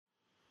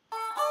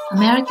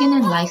American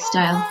in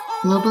lifestyle,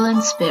 global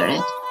in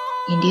spirit,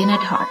 Indian at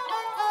heart.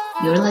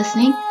 You're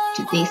listening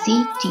to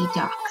Desi Tea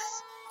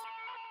Talks.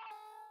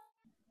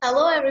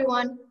 Hello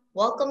everyone,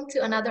 welcome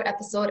to another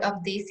episode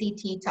of Desi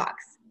Tea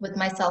Talks with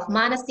myself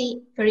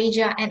Manasi,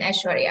 Parija and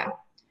Aishwarya.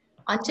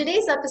 On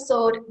today's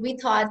episode, we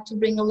thought to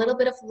bring a little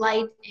bit of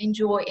light and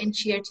joy and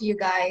cheer to you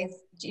guys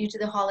due to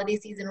the holiday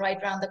season right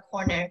around the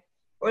corner.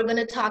 We're going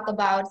to talk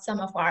about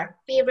some of our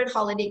favorite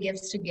holiday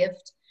gifts to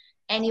gift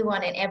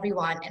anyone and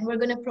everyone, and we're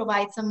going to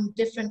provide some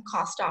different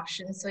cost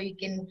options so you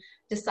can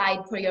decide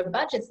for your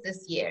budgets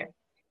this year.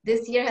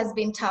 This year has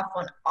been tough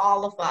on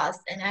all of us,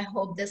 and I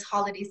hope this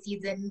holiday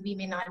season we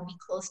may not be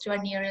close to our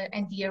near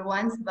and dear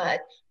ones,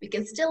 but we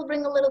can still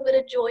bring a little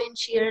bit of joy and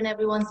cheer in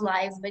everyone's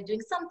lives by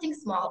doing something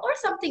small or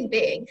something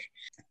big.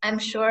 I'm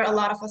sure a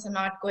lot of us are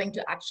not going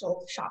to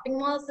actual shopping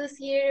malls this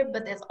year,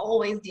 but there's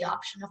always the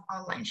option of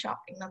online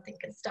shopping. Nothing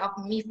can stop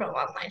me from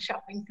online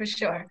shopping for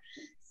sure.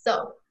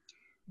 So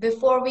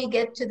before we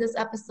get to this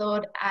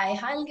episode, I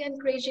highly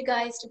encourage you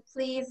guys to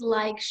please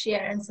like,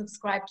 share, and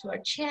subscribe to our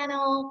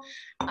channel.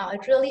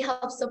 It really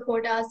helps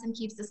support us and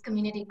keeps this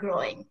community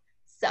growing.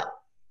 So,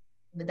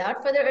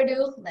 without further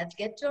ado, let's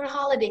get to our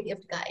holiday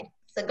gift guide.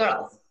 So,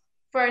 girls,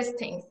 first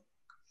things,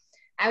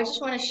 I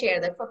just want to share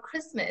that for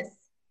Christmas,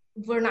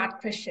 we're not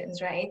Christians,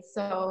 right?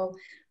 So,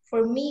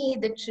 for me,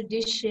 the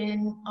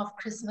tradition of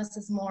Christmas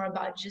is more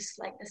about just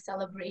like the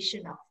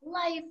celebration of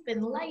life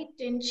and light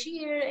and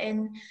cheer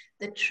and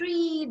the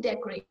tree,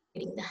 decorating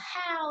the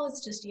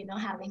house, just,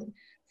 having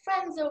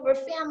friends over,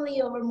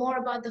 family over, more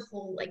about the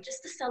whole, like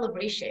just the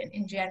celebration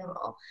in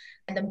general.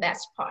 And the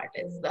best part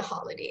is the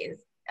holidays,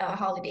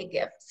 holiday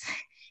gifts,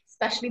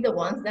 especially the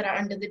ones that are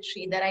under the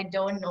tree that I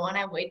don't know and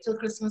I wait till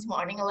Christmas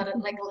morning, like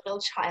a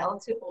little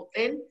child to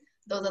open.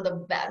 Those are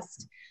the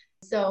best.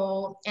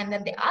 So, and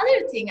then the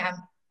other thing I'm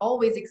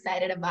always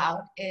excited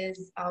about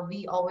is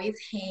we always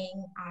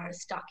hang our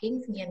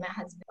stockings, me and my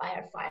husband, by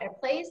our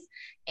fireplace,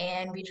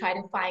 and we try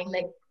to find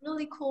like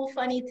really cool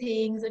funny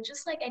things or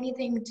just like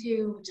anything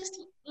to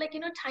just like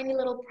tiny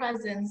little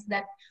presents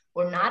that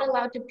we're not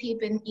allowed to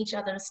peep in each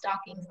other's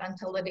stockings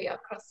until the day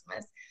of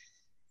Christmas.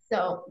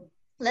 So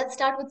let's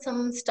start with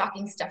some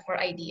stocking stuffer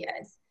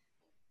ideas.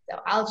 So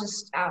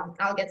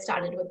I'll get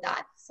started with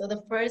that. So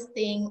the first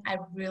thing I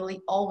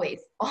really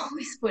always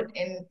put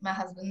in my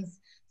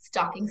husband's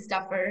stocking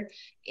stuffer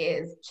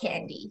is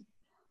candy,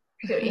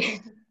 period.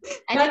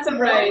 And Not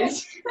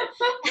surprised.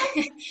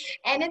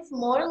 And it's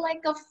more like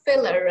a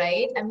filler,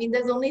 right? I mean,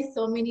 there's only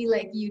so many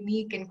like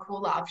unique and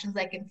cool options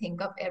I can think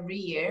of every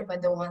year,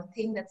 but the one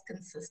thing that's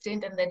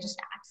consistent and that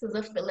just acts as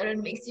a filler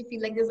and makes you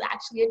feel like there's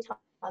actually a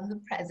ton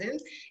of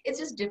presents, it's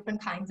just different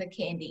kinds of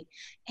candy.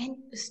 And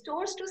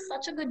stores do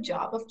such a good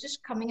job of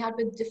just coming out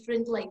with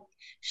different like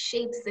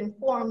shapes and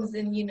forms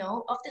and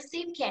of the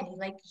same candy.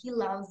 Like he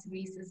loves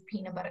Reese's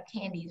peanut butter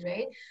candies,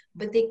 right?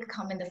 But they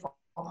come in the form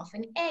of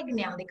an egg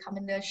now, they come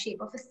in the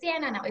shape of a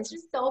Santa now. It's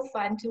just so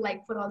fun to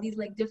like put all these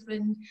like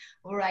different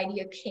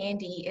variety of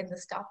candy in the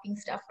stocking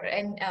stuffer,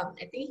 and I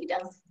think he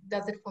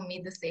does it for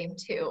me the same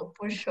too,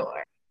 for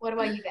sure. What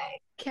about you guys?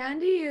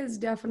 Candy is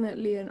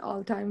definitely an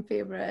all-time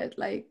favorite.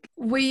 Like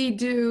we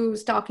do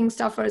stocking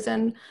stuffers,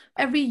 and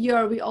every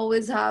year we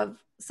always have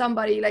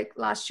somebody. Like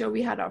last year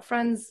we had our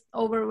friends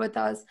over with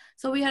us,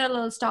 so we had a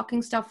little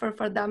stocking stuffer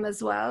for them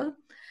as well.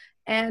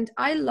 And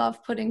I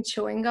love putting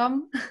chewing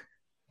gum.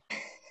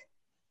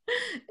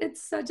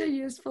 It's such a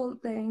useful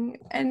thing.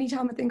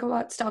 Anytime I think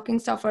about stocking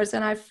stuffers,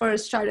 and I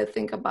first try to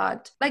think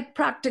about like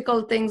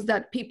practical things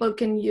that people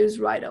can use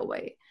right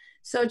away.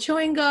 So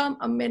chewing gum,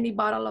 a mini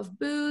bottle of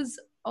booze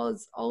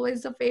is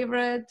always a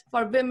favorite.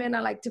 For women, I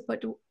like to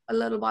put a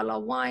little bottle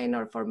of wine,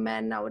 or for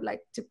men, I would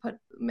like to put a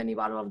mini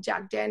bottle of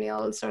Jack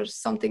Daniels or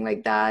something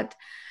like that.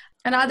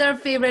 Another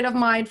favorite of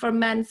mine for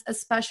men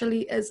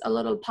especially is a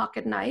little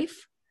pocket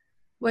knife,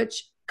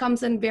 which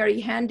comes in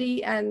very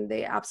handy, and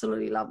they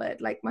absolutely love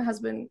it. Like my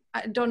husband,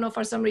 I don't know,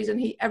 for some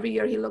reason, every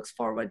year he looks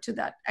forward to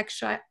that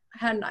extra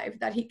hand knife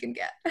that he can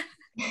get.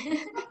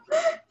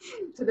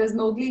 So does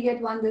Mowgli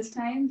get one this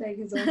time, like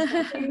his own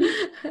stocking?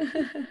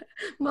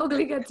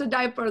 Mowgli gets a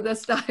diaper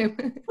this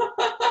time.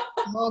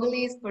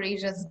 Mowgli is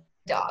Parija's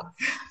dog.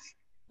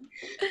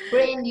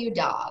 Brand new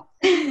dog.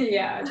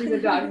 Yeah, she's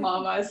a dog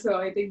mama, so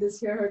I think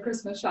this year her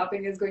Christmas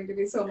shopping is going to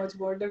be so much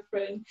more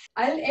different.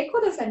 I'll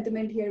echo the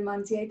sentiment here,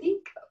 Mansi. I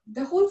think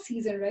the whole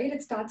season, right?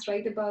 It starts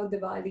right about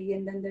Diwali,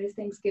 and then there's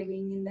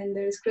Thanksgiving, and then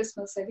there's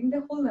Christmas. I think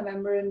the whole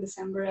November and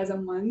December as a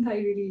month, I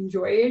really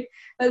enjoy it.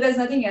 Well, there's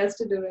nothing else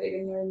to do, right?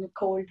 And you're in a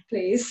cold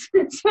place.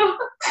 So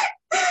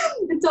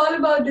it's all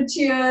about the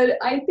cheer.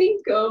 I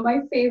think my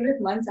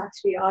favorite months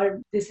actually are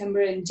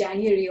December and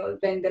January, or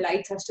when the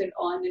lights are still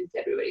on and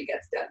February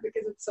gets done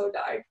because it's so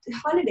dark.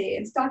 Holiday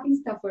and stocking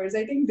stuffers.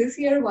 I think this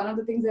year one of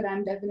the things that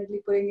I'm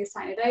definitely putting is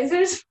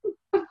sanitizers,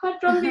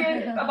 apart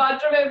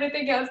from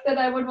everything else that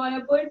I would want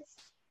to put.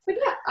 But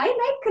yeah, I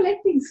like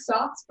collecting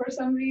socks for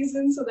some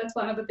reason, so that's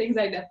one of the things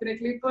I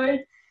definitely put.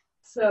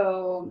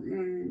 So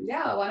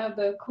yeah, one of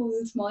the cool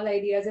small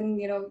ideas, and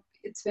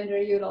it's winter,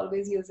 you'll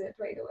always use it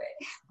right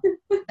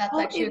away. That's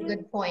actually a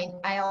good point.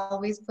 I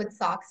always put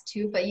socks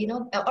too, but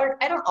or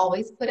I don't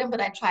always put them,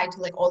 but I try to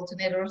like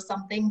alternate or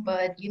something.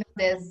 But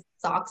there's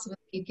socks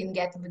you can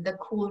get with the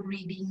cool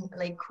reading,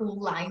 like cool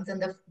lines in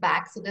the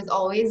back. So there's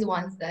always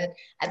ones that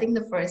I think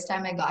the first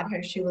time I got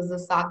her, she was a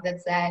sock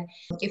that said,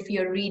 if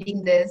you're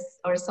reading this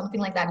or something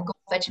like that, go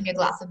fetch me a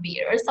glass of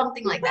beer or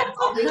something like that. It's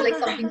always like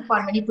something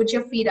fun when you put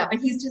your feet up.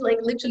 And he's just like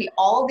literally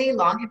all day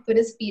long, he put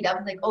his feet up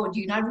like, oh, do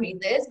you not read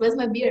this? Where's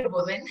my beer,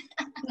 woman?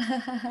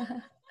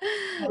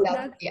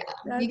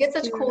 You get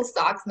such cool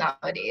socks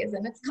nowadays,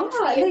 and it's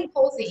comfy and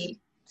cozy.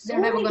 So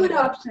many good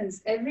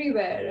options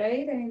everywhere,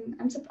 right? I mean,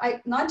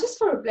 I'm not just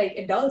for like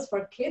adults,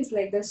 for kids.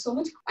 Like, there's so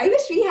much. I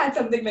wish we had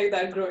something like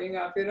that growing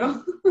up.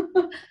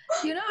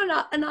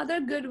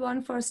 Another good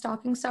one for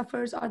stocking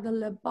stuffers are the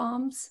lip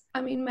balms.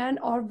 I mean, men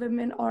or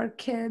women or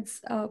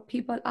kids,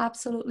 people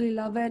absolutely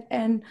love it.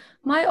 And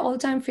my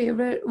all-time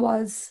favorite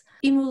was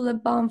Emu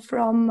lip balm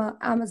from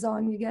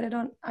Amazon. You get it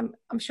on,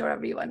 I'm sure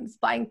everyone's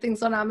buying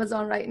things on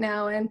Amazon right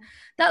now. And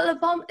that lip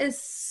balm is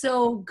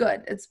so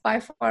good. It's by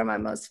far my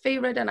most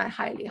favorite, and I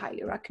highly,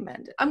 highly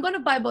recommend it. I'm going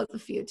to buy both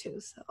of you too.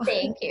 So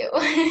thank you.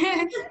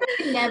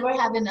 You never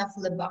have enough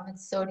lip balm.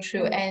 It's so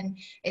true. And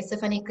it's so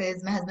funny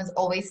because my husband's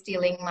always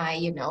stealing my,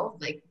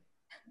 like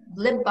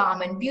lip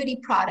balm and beauty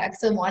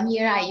products. So one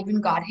year I even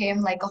got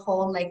him like a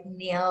whole like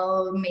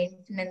nail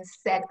maintenance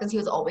set because he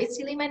was always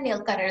stealing my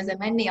nail cutters and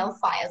my nail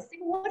files.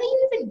 Like, what are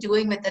you even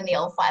doing with the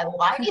nail file?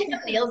 Why do you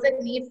have nails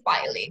that need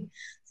filing?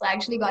 So I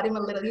actually got him a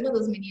little,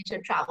 those miniature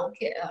travel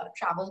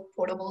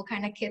portable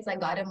kind of kits. I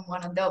got him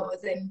one of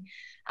those, and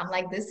I'm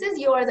like, this is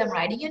yours. I'm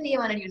writing your name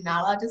on it. You're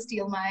not allowed to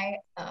steal my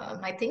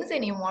things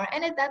anymore.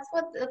 And that's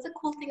a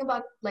cool thing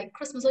about like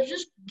Christmas, or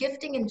just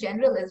gifting in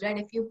general is, right?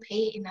 If you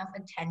pay enough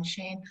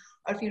attention,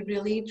 or if you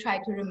really try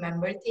to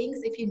remember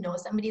things, if you know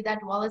somebody that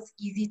well, it's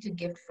easy to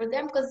gift for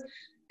them because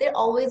they're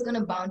always going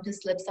to bound to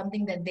slip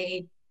something that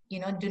they,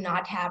 do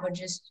not have, or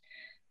just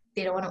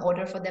they don't want to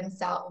order for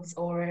themselves,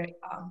 or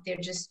they're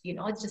just, it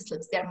just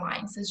slips their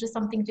mind. So it's just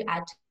something to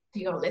add to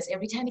your list.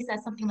 Every time he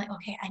says something like,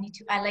 okay,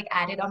 I like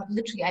add it on,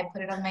 literally I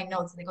put it on my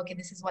notes, like, okay,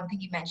 this is one thing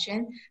he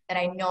mentioned that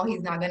I know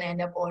he's not going to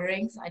end up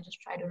ordering. So I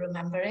just try to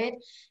remember it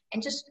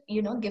and just,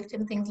 gift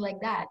him things like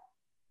that.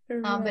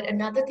 But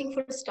another thing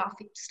for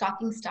stocking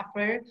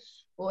stuffer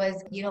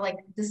was, like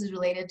this is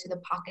related to the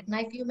pocket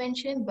knife you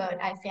mentioned, but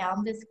I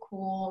found this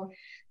cool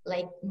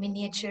like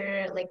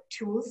miniature like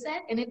tool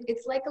set, and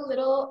it's like a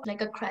little like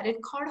a credit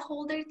card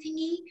holder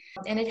thingy,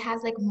 and it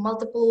has like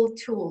multiple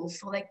tools.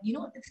 So like,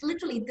 it's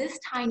literally this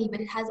tiny, but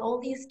it has all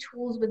these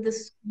tools with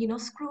this,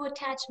 screw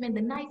attachment,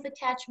 the knife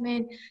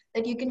attachment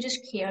that you can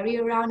just carry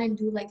around and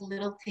do like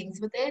little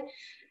things with it.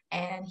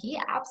 And he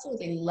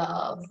absolutely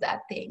loves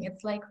that thing.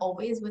 It's like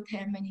always with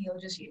him, and he'll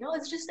just,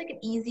 it's just like an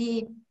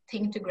easy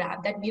thing to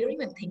grab that we don't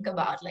even think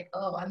about. Like,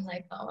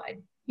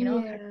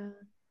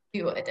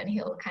 do it, and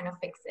he'll kind of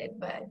fix it.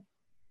 But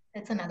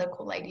that's another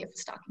cool idea for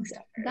stocking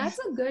stuffers. That's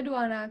a good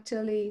one,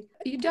 actually.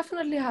 You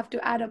definitely have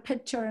to add a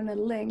picture and a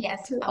link.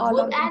 Yes, to all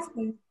of these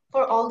things.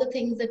 For all the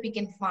things that we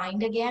can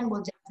find again,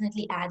 we'll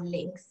definitely add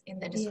links in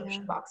the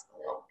description box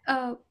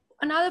below.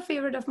 Another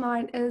favorite of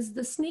mine is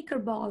the sneaker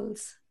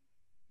balls.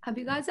 Have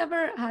you guys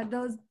ever had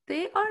those?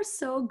 They are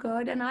so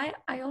good, and I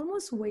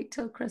almost wait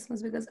till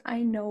Christmas because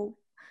I know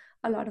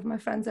a lot of my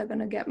friends are going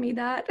to get me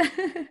that.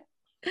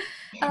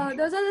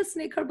 Those are the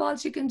sneaker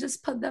balls. You can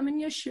just put them in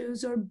your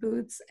shoes or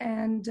boots,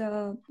 and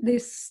they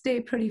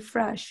stay pretty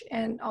fresh,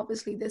 and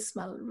obviously they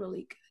smell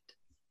really good.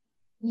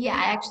 Yeah,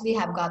 I actually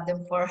have got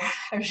them for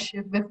her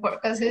shoe before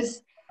because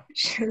his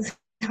shoes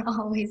are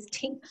always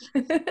stinky.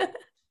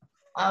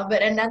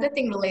 But another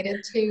thing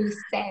related to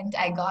scent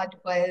I got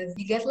was,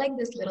 you get like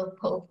this little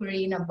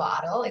potpourri in a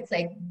bottle. It's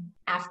like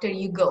after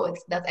you go.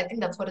 I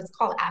think that's what it's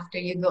called, after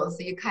you go. So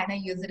you kind of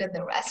use it in the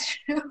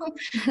restroom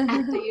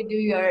after you do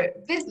your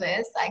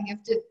business. I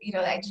gifted,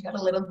 I just got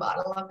a little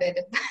bottle of it.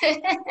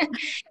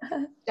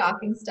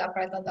 Stocking stuffer.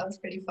 I thought that was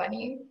pretty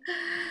funny.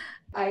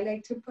 I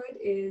like to put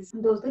is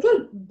those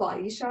little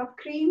Body Shop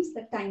creams,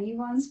 the tiny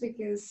ones,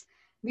 because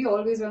we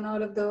always run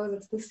out of those.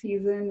 It's the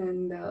season,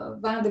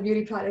 and one of the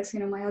beauty products,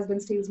 my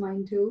husband steals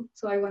mine too.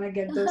 So I want to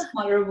get those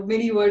smaller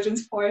mini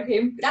versions for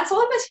him. That's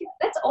all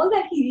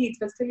that he needs.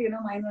 But still,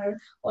 mine are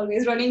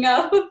always running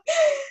out.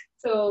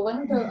 So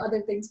one of the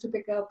other things to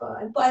pick up,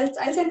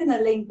 I'll send in a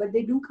link, but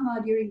they do come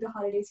out during the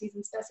holiday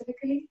season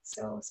specifically.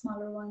 So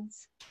smaller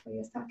ones for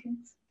your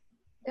stockings.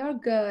 They're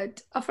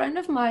good. A friend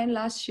of mine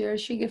last year,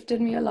 she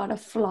gifted me a lot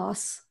of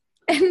floss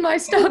in my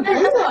stocking.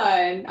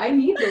 I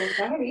need those.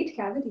 I have 8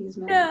 cavities,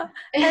 man. Yeah.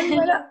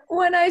 And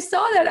when I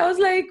saw that, I was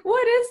like,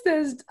 what is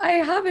this? I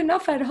have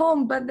enough at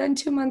home. But then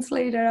 2 months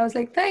later, I was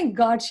like, thank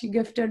God she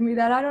gifted me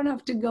that. I don't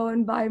have to go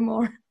and buy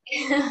more.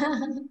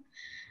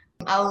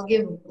 I'll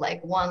give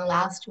like one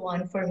last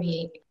one for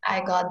me.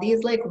 I got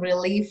these like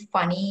really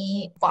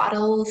funny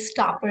bottle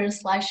stopper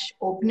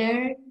 /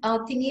 opener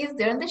thingies.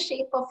 They're in the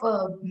shape of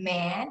a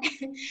man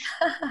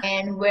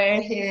and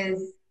where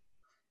his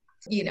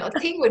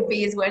thing would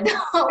be is where the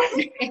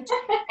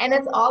and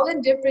it's all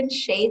in different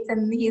shapes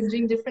and he's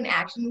doing different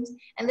actions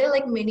and they're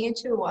like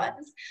miniature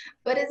ones,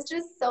 but it's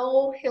just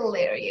so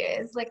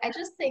hilarious. Like I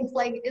just think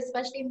like,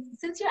 especially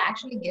since you're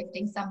actually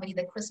gifting somebody,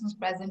 the Christmas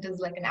present is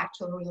like an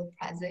actual real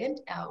present.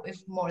 If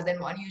more than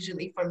one,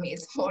 usually for me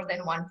it's more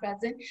than one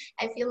present.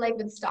 I feel like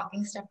with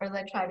stocking stuffers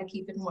I try to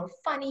keep it more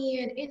funny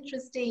and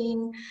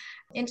interesting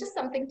and just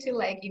something to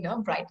like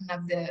brighten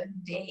up the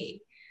day.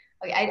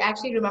 Okay, I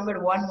actually remembered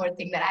one more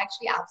thing that I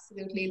actually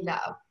absolutely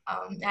love.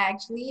 I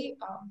actually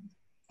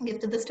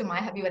gifted this to my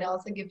hubby, but I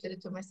also gifted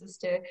it to my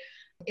sister.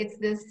 It's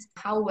this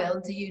How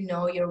Well Do You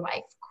Know Your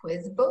Wife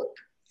quiz book.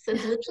 So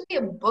it's literally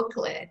a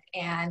booklet,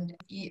 and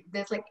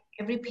there's like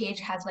every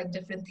page has like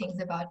different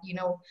things about,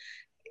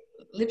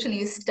 literally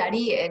you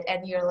study it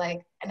and you're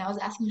like, and I was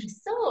asking her,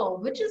 so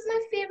which is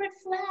my favorite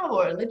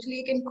flower? Literally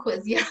you can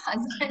quiz your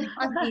husband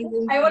on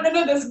these. I want to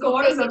know the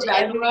scores of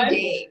that every one.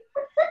 day.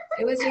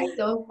 It was just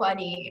so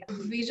funny.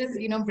 We just,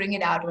 bring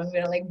it out when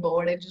we're like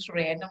bored and just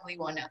randomly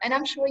want to. And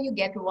I'm sure you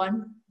get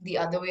one the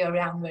other way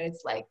around where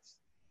it's like,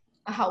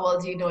 how well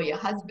do you know your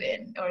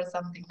husband or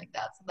something like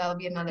that. So that'll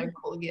be another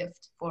cool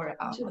gift for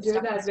should do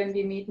that when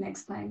we meet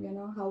next time,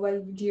 how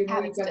well do you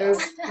know each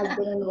other's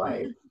husband and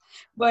wife.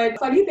 But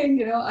funny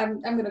thing,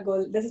 I'm gonna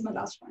go, this is my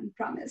last one,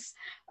 promise.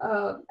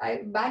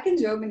 Back in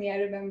Germany, I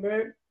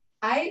remember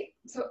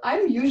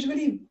I'm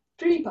usually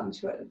pretty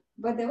punctual,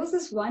 but there was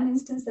this one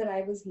instance that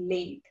I was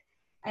late.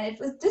 And it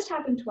was just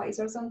happened twice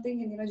or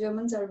something. And,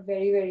 Germans are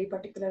very, very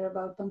particular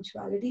about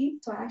punctuality.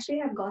 So I actually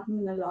have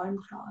gotten an alarm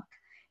clock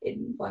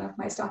in one of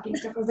my stocking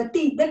stuffers. The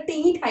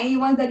teeny tiny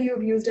ones that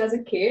you've used as a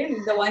kid,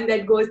 the one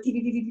that goes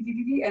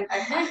and I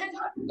have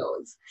gotten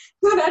those.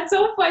 So that's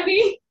so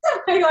funny.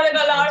 I got an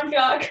alarm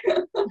clock.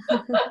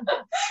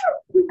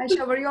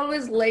 Aisha, were you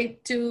always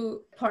late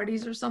to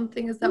parties or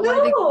something? Is that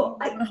no,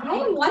 I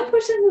am one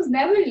person who's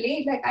never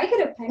late. Like I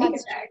get a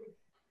panic attack.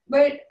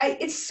 But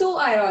it's so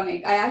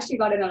ironic. I actually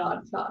got an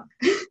alarm clock.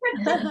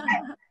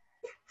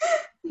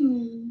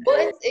 Well,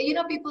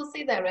 it's, people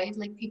say that, right?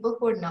 Like people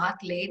who are not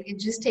late, it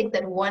just takes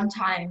that one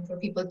time for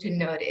people to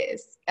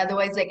notice.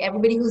 Otherwise, like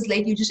everybody who's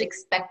late, you just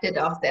expect it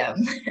of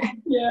them.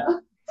 Yeah.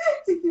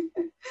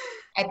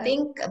 I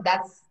think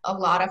that's a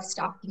lot of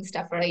stocking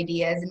stuffer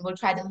ideas, and we'll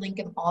try to link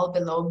them all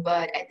below.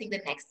 But I think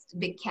the next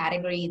big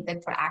category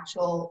that for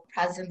actual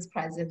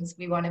presents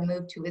we want to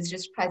move to is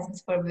just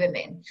presents for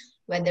women,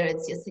 whether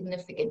it's your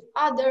significant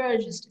other,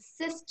 just a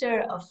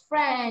sister, a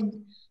friend,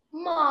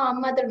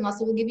 mom, mother-in-law.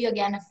 So we'll give you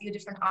again a few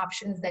different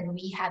options that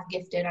we have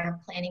gifted or are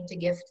planning to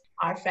gift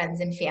our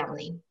friends and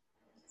family.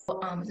 So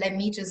let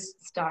me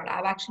just start.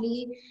 I've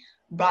actually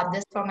brought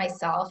this for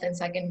myself, and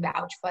so I can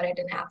vouch for it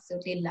and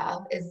absolutely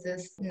love, is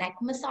this neck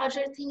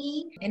massager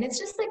thingy. And it's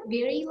just like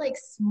very like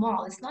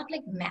small. It's not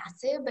like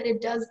massive, but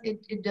it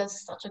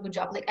does such a good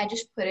job. Like I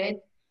just put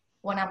it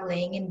when I'm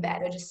laying in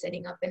bed or just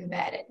sitting up in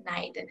bed at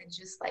night, and it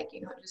just like,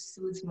 just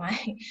soothes my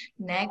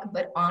neck.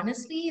 But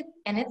honestly,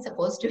 and it's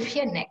supposed to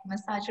be a neck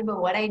massager,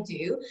 but what I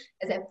do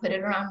is I put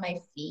it around my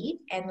feet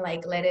and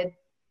like let it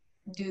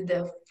do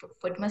the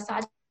foot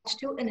massage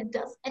too, and it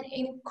does an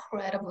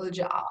incredible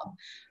job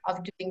of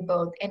doing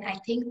both. And I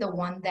think the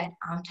one that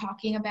I'm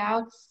talking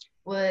about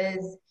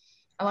was,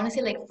 I want to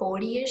say like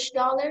 $40-ish.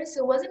 So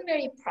it wasn't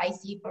very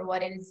pricey for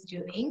what it is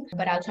doing,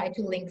 but I'll try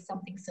to link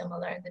something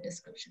similar in the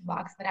description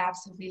box. But I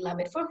absolutely love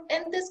it.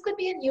 And this could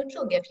be a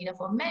neutral gift,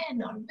 for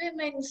men or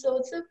women. So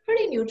it's a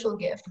pretty neutral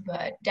gift,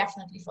 but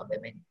definitely for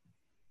women.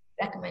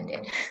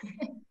 Recommended.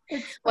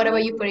 What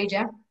about you,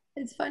 Parija?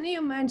 It's funny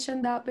you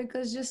mentioned that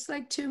because just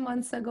like 2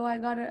 months ago, I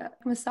got a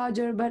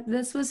massager, but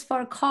this was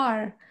for a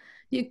car.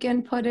 You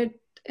can put it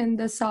in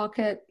the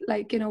socket,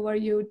 like, where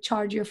you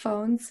charge your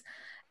phones,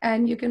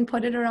 and you can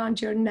put it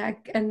around your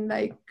neck, and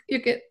like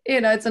you can,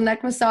 it's a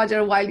neck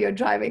massager while you're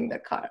driving the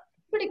car.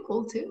 Pretty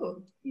cool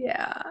too.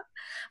 Yeah.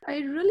 I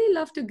really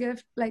love to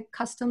gift like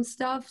custom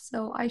stuff.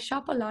 So I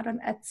shop a lot on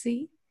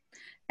Etsy,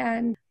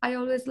 and I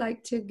always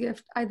like to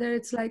gift either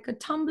it's like a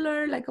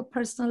tumbler, like a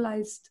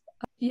personalized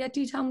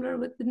Yeti tumbler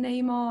with the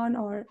name on,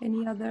 or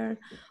any other,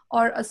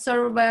 or a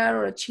serveware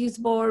or a cheese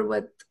board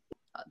with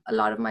a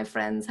lot of my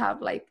friends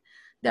have like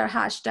their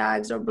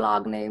hashtags or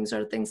blog names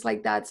or things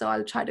like that. So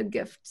I'll try to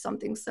gift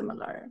something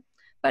similar.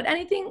 But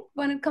anything,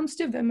 when it comes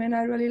to women,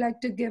 I really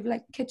like to give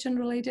like kitchen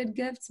related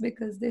gifts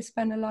because they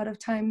spend a lot of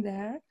time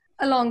there,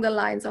 along the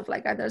lines of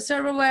like either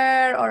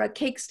serverware or a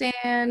cake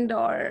stand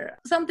or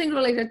something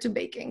related to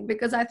baking,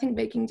 because I think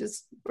baking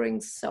just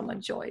brings so much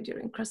joy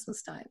during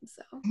Christmas time.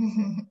 So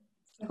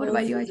what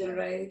about you?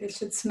 Right? It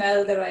should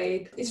smell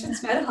it should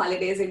smell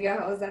holidays in your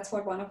house. That's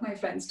what one of my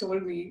friends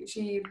told me.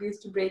 She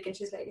used to bake and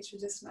she's like, it should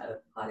just smell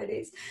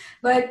holidays.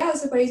 But yeah,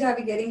 so Parija, are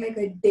we getting like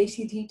a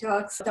Desi Tea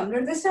Talks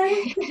tumbler this time?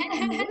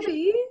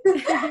 Maybe.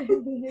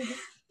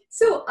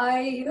 So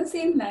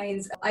same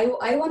lines.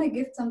 I want to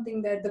gift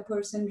something that the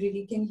person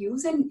really can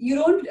use, and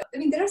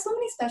there are so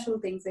many special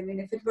things.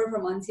 If it were for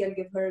Mansi, I'll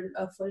give her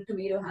a full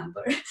tomato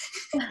hamper.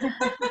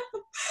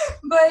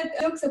 But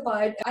jokes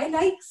apart, I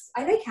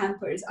like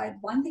hampers.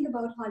 One thing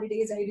about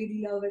holidays I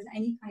really love is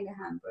any kind of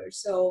hamper.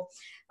 So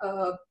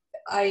uh,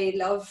 I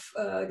love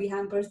the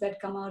hampers that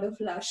come out of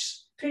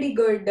Lush. Pretty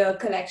good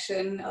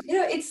collection.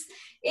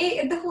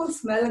 The whole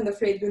smell and the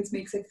fragrance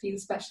makes it feel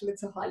special.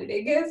 It's a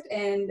holiday gift,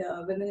 and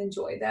women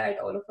enjoy that.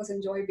 All of us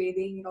enjoy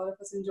bathing. All of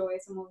us enjoy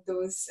some of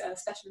those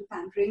special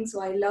pampering.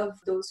 So I love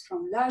those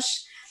from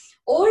Lush.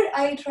 Or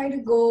I try to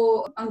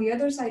go on the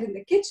other side in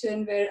the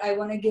kitchen where I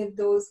want to give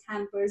those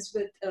hampers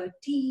with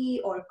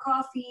tea or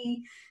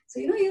coffee. So,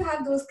 you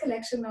have those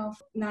collection of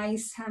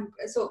nice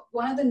hampers. So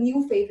one of the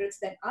new favorites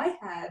that I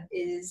have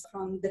is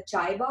from the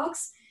Chai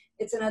Box.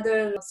 It's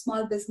another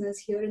small business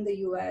here in the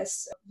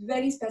US,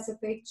 very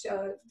specific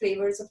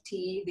flavors of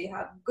tea. They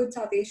have good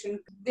South Asian,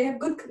 they have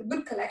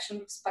good collection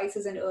of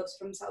spices and herbs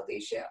from South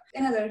Asia.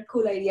 Another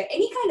cool idea,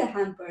 any kind of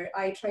hamper,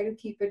 I try to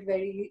keep it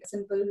very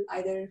simple,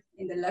 either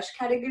in the Lush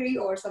category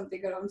or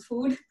something around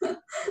food.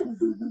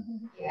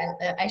 Yeah,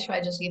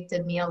 Aishwarya just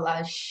gifted me a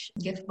Lush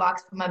gift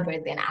box for my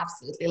birthday and I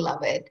absolutely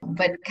love it.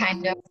 But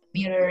kind of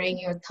mirroring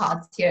your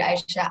thoughts here,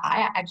 Aisha,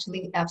 I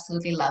actually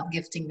absolutely love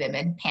gifting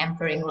women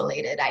pampering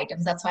related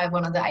items. That's why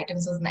one of the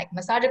items was neck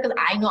massager, because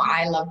I know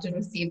I love to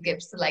receive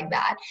gifts like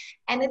that.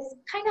 And it's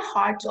kind of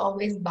hard to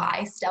always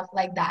buy stuff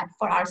like that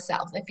for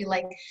ourselves. I feel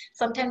like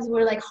sometimes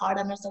we're like hard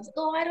on ourselves.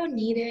 Oh, I don't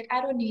need it.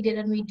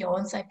 And we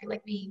don't. So I feel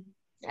like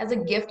as a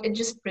gift, it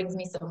just brings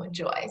me so much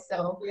joy.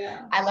 So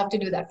yeah, I love to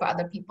do that for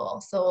other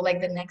people. So like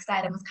the next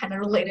item is kind of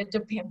related to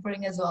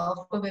pampering as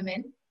well for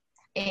women.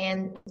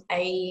 And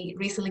I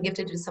recently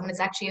gifted to someone, it's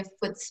actually a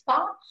foot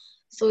spa.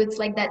 So it's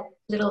like that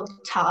little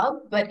tub,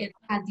 but it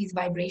has these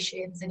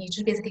vibrations and you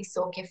just basically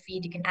soak your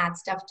feet. You can add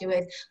stuff to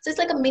it. So it's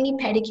like a mini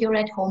pedicure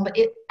at home, but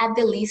at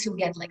the least you'll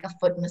get like a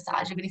foot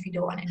massage, even if you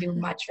don't want to do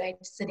much, right?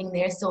 Just sitting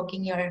there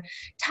soaking your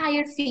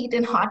tired feet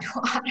in hot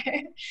water.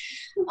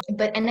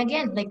 And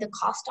again, like the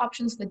cost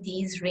options for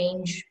these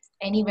range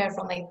anywhere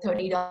from like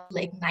 $30,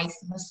 like nice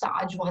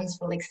massage ones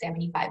for like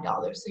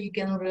 $75. So you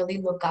can really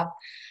look up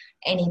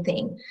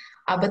anything.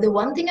 But the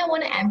one thing I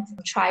want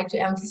to try to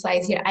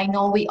emphasize here, I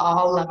know we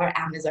all love our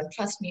Amazon.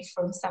 Trust me,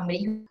 from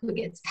somebody who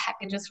gets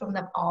packages from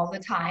them all the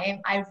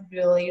time, I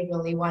really,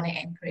 really want to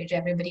encourage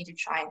everybody to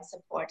try and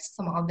support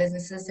small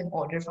businesses and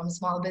order from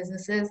small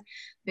businesses,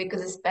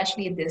 because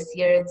especially this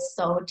year, it's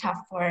so tough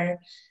for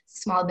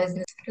small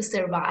business to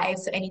survive.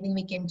 So anything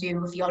we can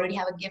do, if you already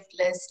have a gift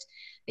list,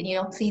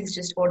 then, please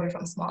just order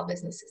from small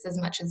businesses as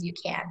much as you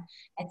can.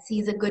 Etsy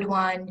is a good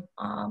one.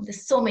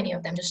 There's so many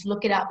of them. Just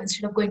look it up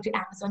instead of going to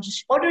Amazon.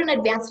 Just order in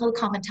advance and it'll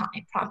come in time,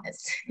 I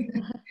promise.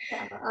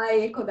 Yeah, I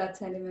echo that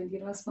sentiment.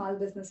 Small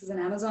businesses, and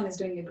Amazon is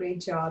doing a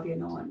great job,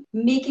 on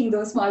making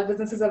those small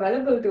businesses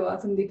available to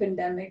us in the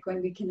pandemic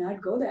when we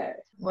cannot go there.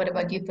 What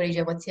about you,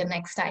 Parija? What's your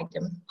next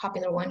item?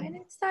 Popular one? My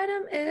next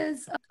item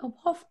is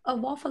a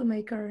waffle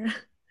maker.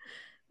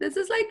 This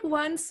is like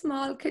one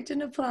small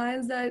kitchen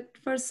appliance that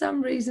for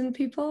some reason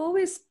people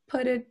always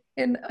put it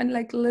in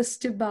like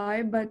list to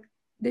buy, but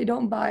they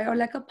don't buy, or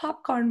like a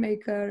popcorn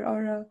maker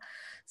or a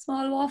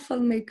small waffle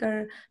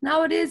maker.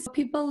 Nowadays,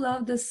 people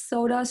love the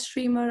soda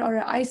streamer or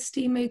an iced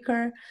tea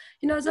maker.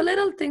 It's a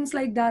little things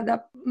like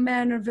that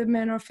men or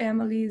women or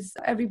families,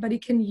 everybody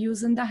can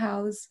use in the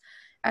house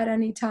at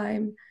any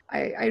time.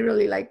 I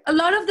really like. A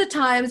lot of the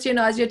times,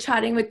 as you're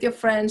chatting with your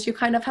friends, you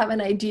kind of have an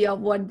idea of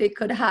what they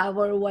could have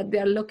or what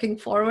they're looking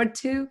forward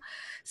to.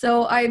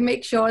 So I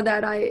make sure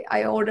that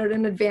I ordered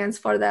in advance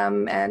for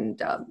them.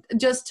 And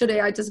just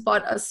today, I just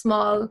bought a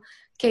small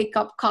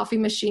K-cup coffee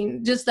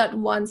machine, just that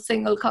one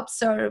single cup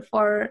serve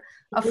for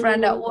a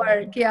friend at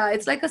work. Yeah,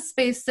 it's like a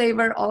space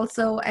saver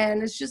also,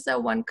 and it's just a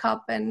 1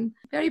 cup and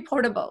very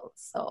portable.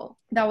 So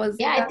that was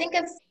I think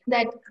it's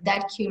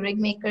that Keurig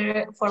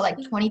maker for like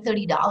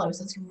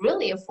 $20-$30. It's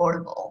really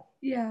affordable.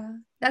 Yeah,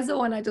 that's the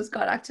one I just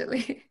got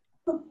actually.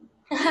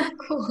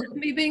 Cool.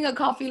 Me being a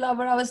coffee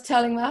lover, I was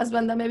telling my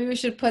husband that maybe we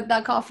should put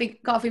that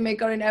coffee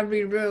maker in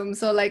every room.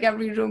 So like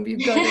every room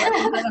you go to,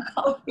 have a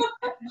coffee.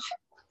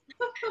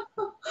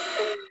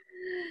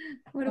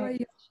 What about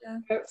you,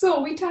 Asha?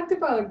 So we talked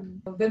about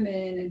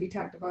women and we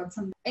talked about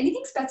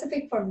anything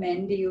specific for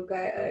men do you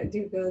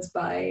girls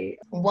buy?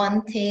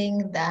 One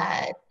thing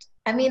that,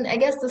 I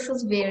guess this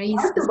is very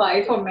hard to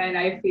buy for men.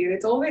 I feel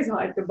it's always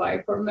hard to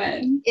buy for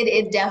men.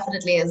 It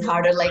definitely is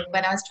harder. Like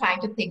when I was trying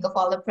to think of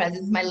all the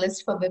presents, my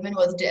list for women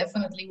was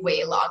definitely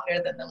way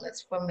longer than the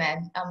list for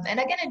men. And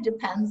again, it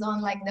depends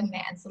on like the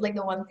man. So like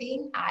the one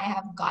thing I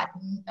have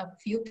gotten a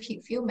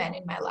few men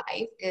in my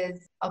life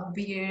is a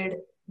beard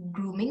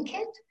grooming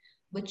kit,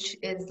 which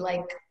is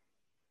like,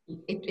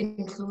 it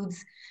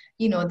includes,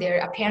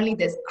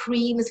 there's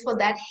creams for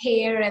that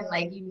hair and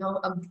like,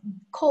 a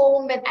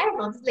comb and I don't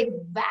know, it's like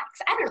wax.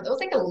 I don't know. There's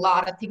like a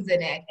lot of things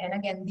in it. And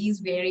again, these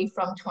vary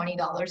from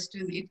 $20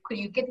 to,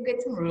 you can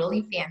get some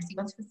really fancy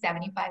ones for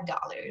 $75.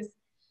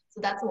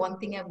 So that's one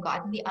thing I've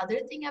gotten. The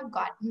other thing I've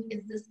gotten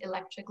is this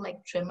electric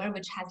like trimmer,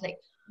 which has like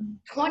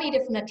 20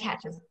 different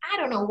attachments. I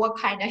don't know what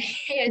kind of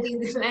hair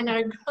these men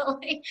are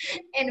growing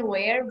and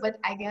where, but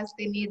I guess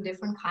they need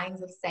different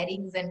kinds of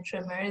settings and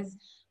trimmers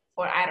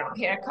for, I don't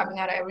know, hair coming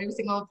out of every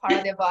single part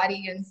of their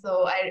body. And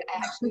so I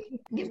actually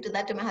gifted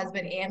that to my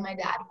husband and my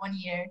dad one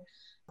year.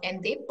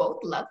 And they both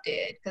loved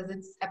it because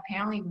it's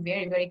apparently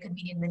very, very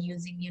convenient when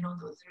using,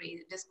 those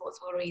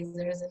disposable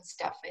razors and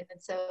stuff. And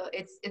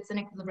it's a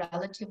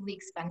relatively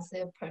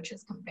expensive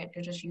purchase compared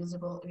to just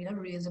reusable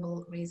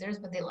razors,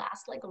 but they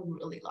last like a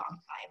really long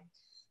time.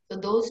 So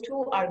those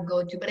two are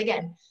go-to. But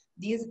again,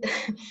 these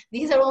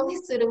these are only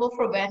suitable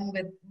for men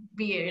with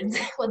beards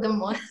for the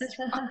most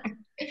part.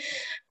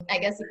 I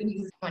guess you can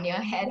use them on your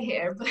head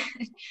hair, but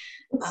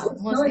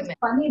it's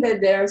funny that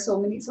there are so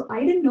many. So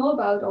I didn't know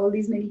about all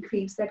these many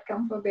creams that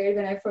come for beard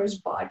when I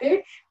first bought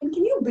it. And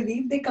can you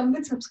believe they come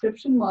with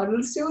subscription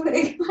models too?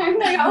 Like, I'm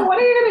like, oh, what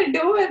are you gonna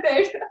do with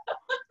it?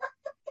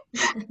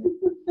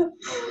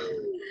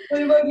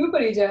 What about you,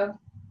 Parija?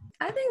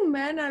 I think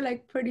men are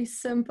like pretty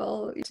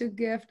simple to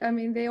gift. I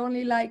mean, they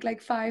only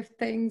like 5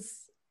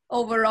 things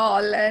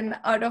overall, and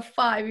out of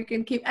 5 you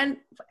can keep, and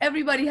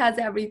everybody has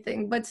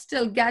everything, but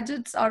still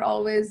gadgets are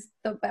always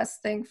the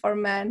best thing for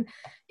men,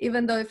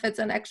 even though if it's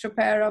an extra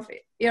pair of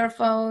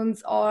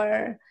earphones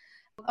or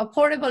a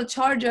portable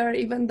charger,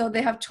 even though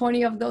they have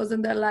 20 of those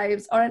in their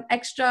lives, or an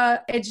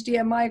extra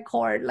HDMI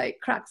cord, like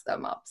cracks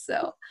them up.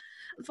 So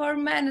for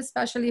men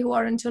especially who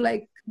are into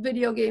like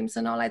video games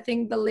and all, I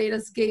think the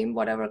latest game,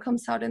 whatever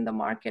comes out in the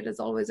market,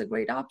 is always a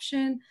great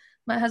option.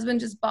 My husband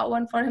just bought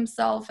one for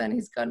himself, and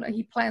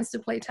he plans to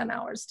play 10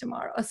 hours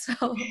tomorrow.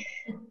 So,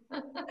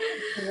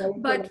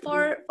 but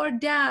for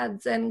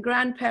dads and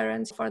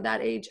grandparents for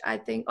that age, I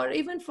think, or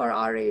even for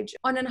our age,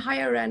 on a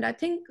higher end, I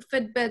think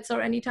Fitbits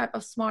or any type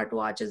of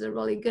smartwatch is a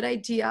really good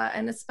idea.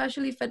 And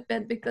especially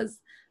Fitbit,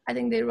 because I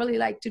think they really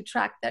like to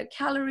track their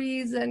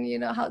calories and,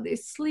 how they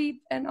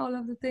sleep and all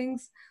of the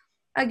things.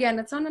 Again,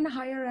 it's on a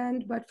higher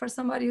end, but for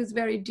somebody who's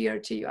very dear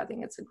to you, I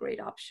think it's a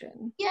great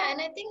option. Yeah, and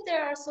I think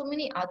there are so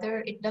many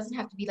it doesn't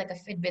have to be like a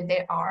Fitbit.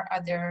 There are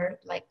other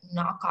like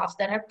knockoffs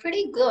that are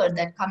pretty good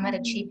that come at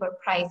a cheaper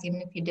price,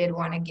 even if you did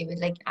want to give it.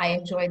 Like I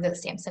enjoy the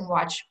Samsung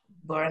watch.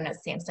 We're in a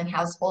Samsung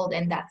household,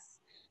 and that's,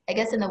 I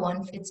guess,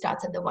 it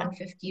starts at the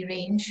 150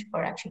 range,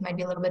 or actually might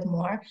be a little bit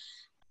more.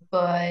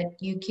 But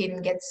you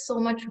can get so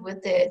much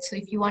with it. So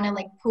if you want to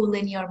like pool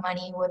in your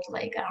money with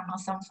like, I don't know,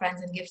 some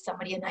friends and give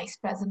somebody a nice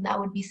present, that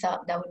would be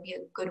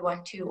a good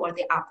one too. Or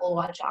the Apple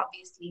Watch,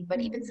 obviously. But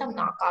even some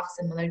knockoffs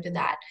similar to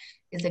that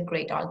is a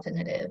great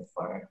alternative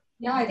for.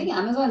 Yeah, I think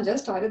Amazon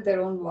just started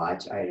their own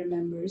watch, I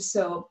remember.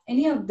 So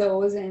any of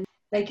those, and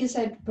like you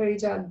said,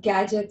 Parija,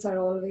 gadgets are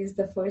always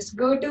the first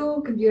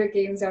go-to. Computer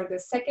games are the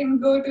second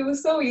go-to.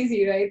 So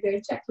easy, right? Their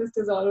checklist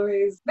is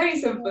always very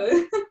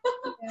simple.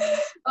 Yeah.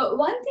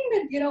 One thing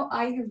that,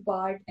 I have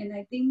bought, and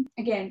I think,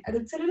 again,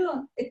 it's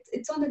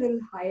on a little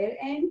higher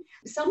end.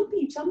 Some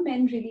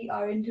men really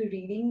are into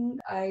reading.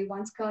 I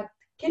once got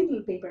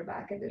Kindle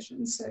paperback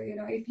edition. So,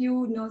 if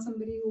you know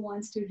somebody who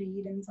wants to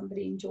read and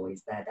somebody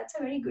enjoys that, that's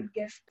a very good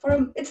gift.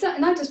 It's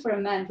not just for a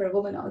man, for a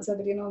woman also,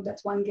 but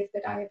that's one gift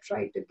that I have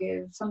tried to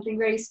give, something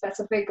very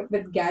specific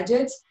with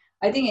gadgets.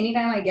 I think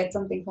anytime I get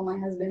something for my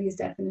husband, he's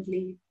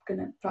definitely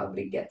gonna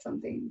probably get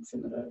something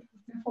similar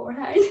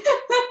beforehand.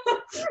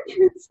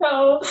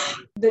 So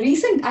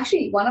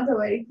one of the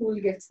very cool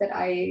gifts that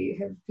I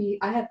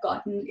have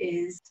gotten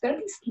is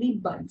apparently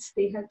sleep buds.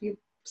 They help you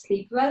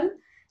sleep well.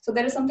 So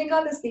there is something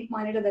called the sleep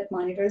monitor that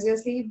monitors your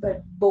sleep,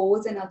 but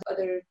Bose and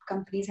other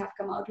companies have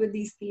come out with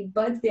these sleep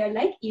buds. They are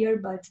like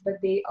earbuds,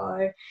 but they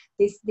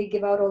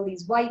give out all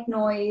these white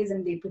noise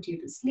and they put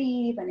you to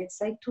sleep, and it's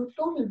like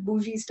total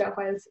bougie stuff,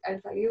 I'll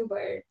tell you,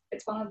 but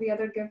it's one of the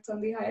other gifts on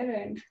the higher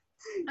end.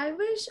 I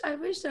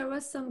wish there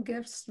was some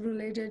gifts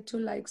related to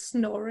like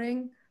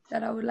snoring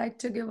that I would like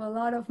to give a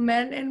lot of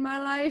men in my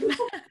life.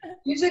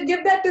 You should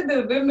give that to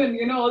the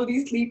women, all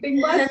these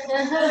sleeping buds.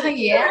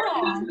 Yeah.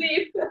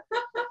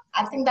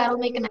 I think that'll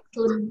make an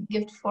excellent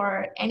gift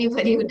for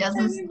anybody who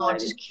doesn't snore,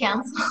 just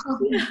cancel.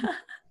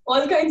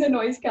 All kinds of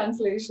noise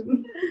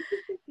cancellation.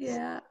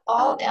 Yeah.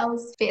 All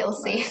else fail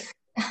safe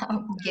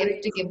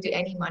gift to give to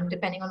anyone,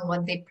 depending on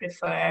what they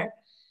prefer.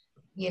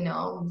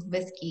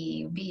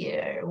 Whiskey,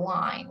 beer,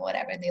 wine,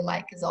 whatever they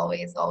like is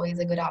always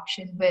a good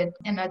option. But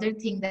another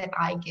thing that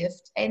I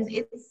gift, and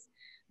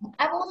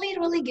I've only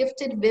really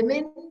gifted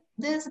women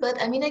this,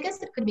 but I mean, I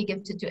guess it could be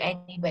gifted to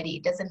anybody.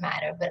 It doesn't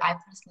matter, but I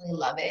personally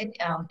love it.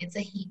 It's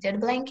a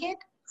heated blanket.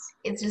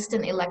 It's just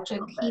an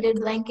electric heated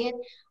blanket.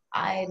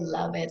 I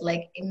love it.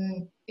 Like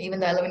even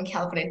though I live in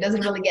California, it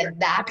doesn't really get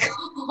that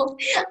cold.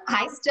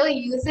 I still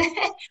use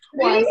it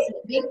while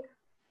sleeping.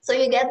 So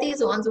you get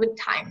these ones with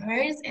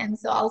timers, and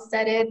so I'll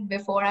set it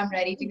before I'm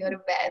ready to go to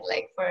bed,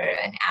 like for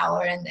an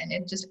hour, and then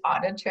it just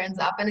auto turns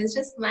up, and it's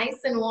just nice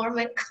and warm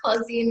and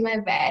cozy in my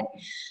bed.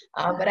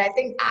 But I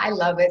think I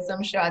love it, so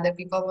I'm sure other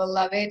people will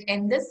love it.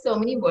 And there's so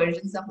many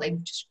versions of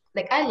like just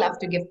like I love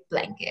to give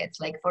blankets,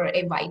 like for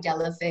a white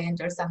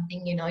elephant or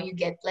something, you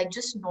get like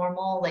just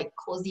normal, like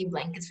cozy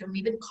blankets from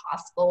even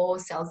Costco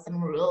sells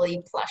some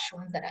really plush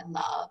ones that I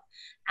love.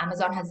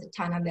 Amazon has a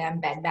ton of them.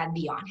 Bed Bath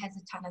Beyond has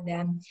a ton of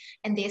them.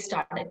 And they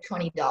start at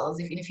 $20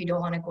 if you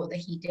don't want to go the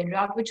heated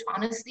route, which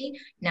honestly,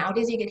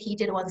 nowadays you get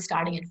heated ones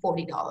starting at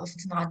 $40.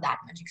 It's not that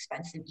much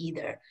expensive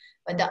either.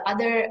 But the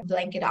other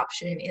blanket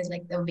option is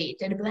like the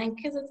weighted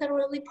blankets that are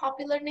really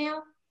popular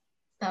now.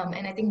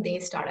 And I think they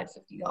start at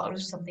 $50 or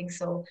something.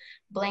 So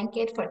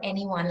blanket for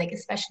anyone, like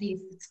especially if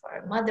it's for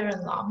a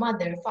mother-in-law,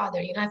 mother,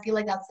 father, I feel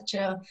like that's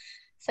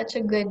such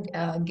a good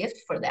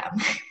gift for them.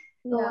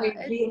 No, I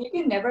agree. And you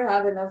can never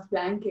have enough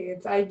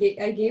blankets. I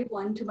gave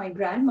one to my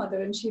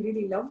grandmother and she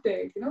really loved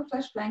it.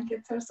 Plush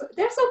blankets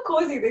they're so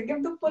cozy. They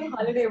give the full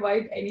holiday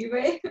vibe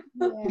anyway.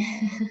 Yeah.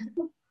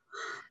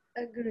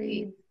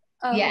 Agreed.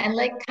 Yeah, and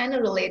like kind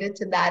of related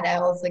to that, I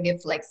also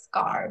give like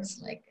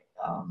scarves. Like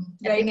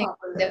I think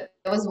there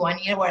was one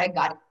year where I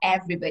got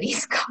everybody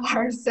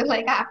scarves. So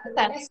like after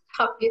that,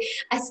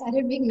 I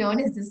started being known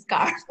as the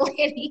scarf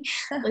lady.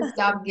 Like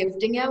stop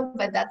gifting them.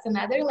 But that's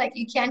another, like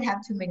you can't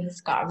have too many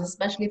scarves,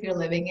 especially if you're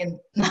living in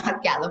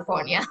North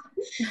California.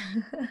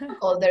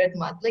 Colder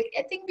month. Like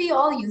I think we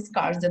all use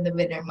scarves in the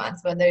winter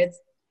months, whether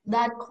it's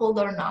that cold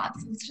or not.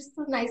 So it's just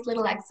a nice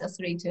little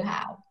accessory to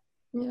have.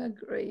 Yeah,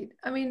 great.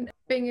 I mean,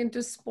 being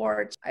into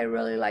sports, I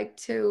really like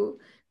to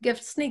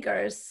gift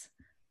sneakers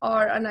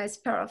or a nice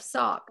pair of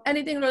socks.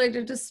 Anything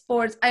related to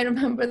sports. I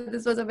remember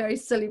this was a very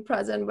silly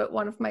present, but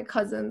one of my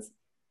cousins,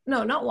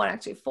 no, not one,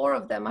 actually, 4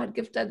 of them, I had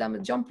gifted them a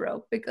jump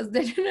rope because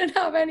they didn't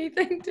have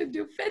anything to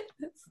do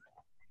fitness.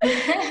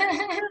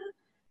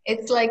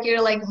 It's like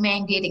you're like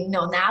mandating,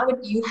 no, now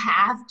you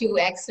have to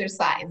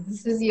exercise.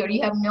 This is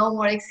you have no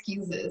more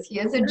excuses.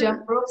 Here's a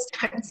jump rope,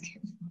 start.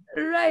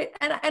 Right.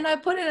 And I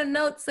put in a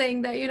note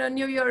saying that,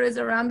 New Year is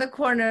around the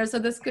corner. So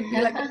this could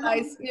be like a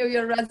nice New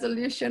Year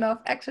resolution of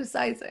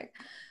exercising.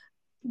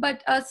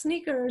 But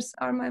sneakers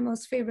are my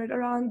most favorite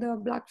around the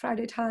Black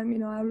Friday time.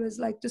 I always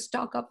like to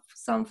stock up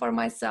some for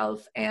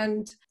myself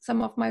and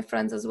some of my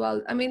friends as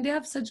well. I mean, they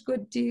have such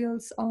good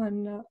deals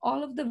on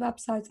all of the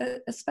websites,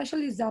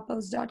 especially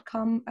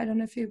Zappos.com. I don't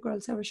know if you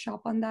girls ever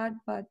shop on that,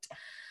 but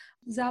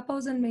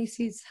Zappos and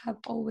Macy's have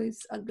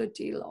always a good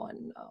deal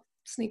on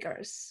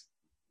sneakers.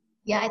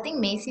 Yeah, I think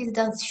Macy's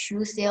does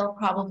shoe sale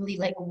probably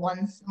like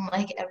once,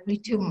 like every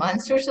 2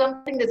 months or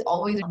something. There's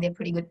always they're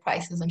pretty good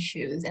prices on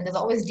shoes, and there's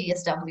always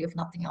DSW if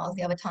nothing else.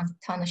 They have a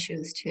ton of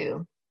shoes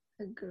too.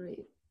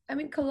 Agreed. I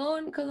mean,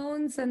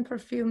 colognes and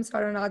perfumes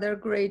are another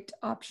great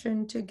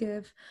option to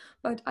give,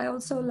 but I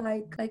also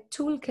like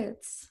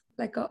toolkits,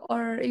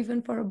 or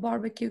even for a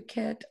barbecue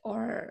kit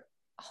or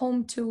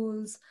home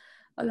tools.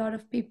 A lot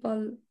of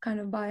people kind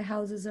of buy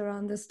houses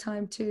around this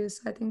time too.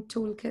 So I think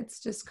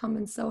toolkits just come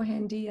in so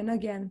handy. And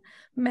again,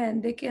 men,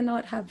 they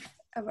cannot have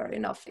ever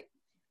enough.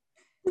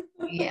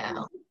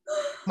 Yeah.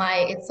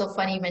 It's so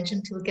funny you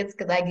mentioned toolkits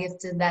because I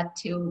gifted that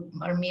to,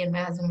 or me and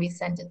my husband, we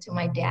sent it to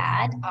my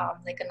dad,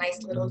 like a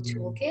nice little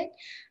toolkit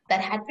that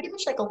had pretty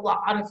much like a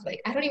lot of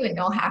like, I don't even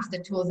know half the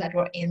tools that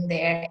were in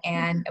there.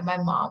 And my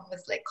mom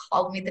was like,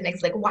 called me the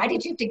next, like, why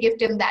did you have to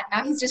gift him that?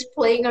 Now he's just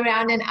playing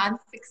around and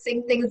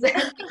unfixing things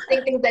and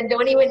fixing things that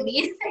don't even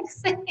need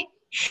fixing.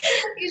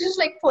 He's just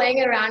like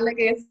playing around like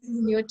it's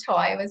his new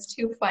toy. It was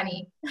too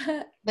funny.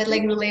 But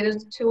like related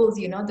to tools,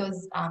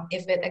 those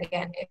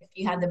if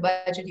you had the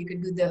budget, you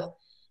could do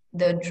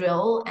the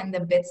drill and the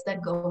bits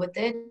that go with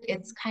it.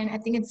 It's I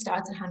think it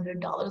starts at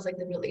 $100, like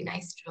the really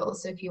nice drill.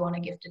 So if you want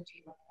to gift it to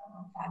your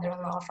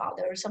father-in-law,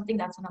 father or something,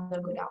 that's another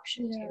good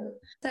option too.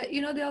 That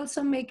they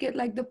also make it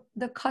like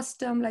the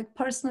custom, like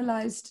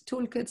personalized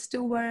toolkits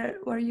too,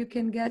 where you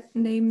can get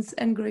names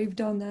engraved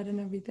on that and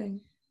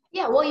everything.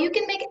 Yeah, well, you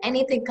can make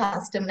anything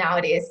custom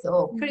nowadays.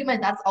 So pretty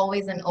much that's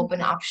always an open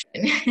option.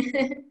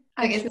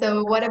 Okay,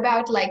 so what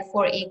about like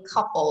for a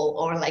couple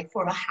or like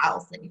for a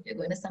house? Like if you're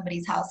going to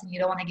somebody's house and you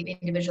don't want to give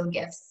individual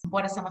gifts,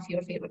 what are some of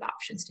your favorite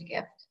options to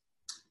gift?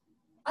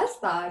 As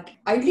that,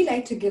 I really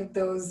like to give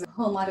those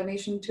home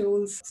automation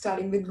tools,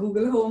 starting with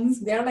Google Homes.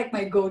 They're like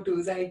my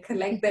go-tos. I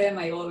collect them.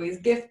 I always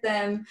gift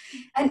them.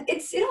 And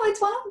it's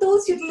one of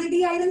those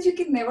utility items you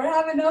can never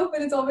have enough.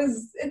 And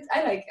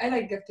I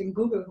like gifting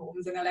Google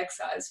Homes and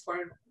Alexas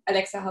for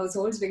Alexa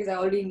households because I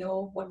already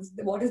know what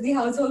is the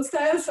household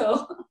style.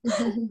 So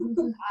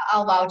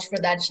I'll vouch for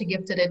that. She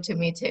gifted it to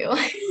me too.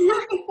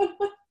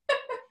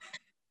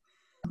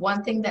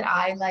 One thing that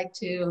I like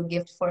to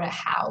gift for a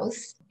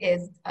house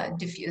is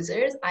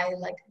diffusers. I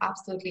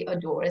absolutely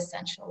adore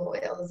essential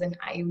oils, and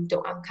I'm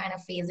kind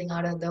of phasing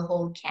out of the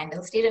whole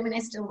candle stage. I mean, I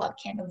still love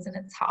candles and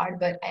it's hard,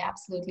 but I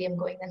absolutely am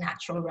going the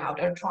natural route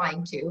or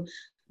trying to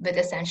with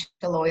essential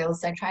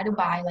oils. So I try to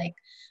buy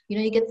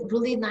you get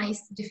really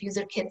nice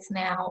diffuser kits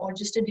now, or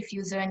just a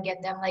diffuser and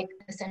get them like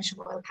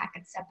essential oil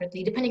packets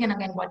separately, depending on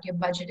again what your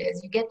budget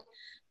is. You get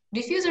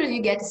diffusers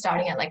you get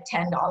starting at like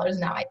 $10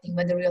 now, I think,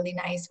 but the really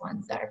nice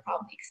ones are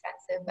probably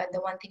expensive. But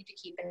the one thing to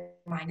keep in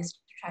mind is to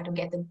try to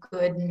get the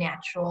good,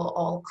 natural,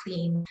 all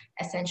clean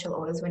essential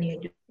oils when you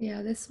do.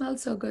 Yeah, they smell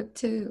so good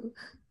too.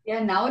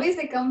 Yeah, nowadays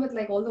they come with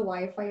like all the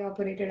Wi-Fi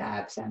operated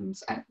apps, and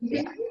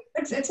yeah,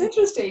 it's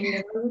interesting. You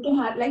know, we can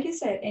have, like you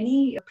said,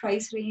 any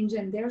price range,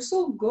 and they're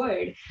so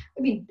good.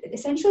 I mean,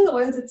 essential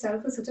oils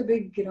itself is such a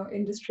big,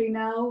 industry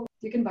now.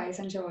 You can buy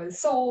essential oil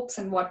soaps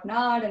and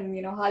whatnot,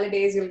 and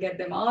holidays you'll get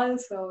them all.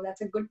 So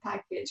that's a good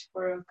package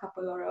for a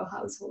couple or a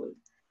household.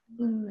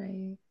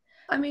 Right.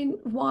 I mean,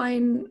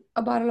 wine,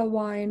 a bottle of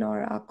wine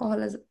or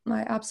alcohol is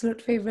my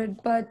absolute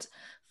favorite, but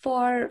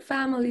for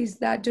families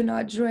that do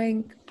not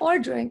drink or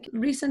drink,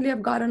 recently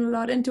I've gotten a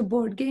lot into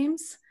board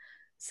games.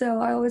 So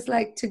I always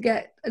like to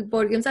get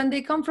board games, and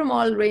they come from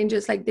all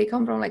ranges. Like they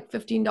come from like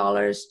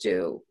 $15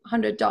 to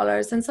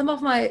 $100. And some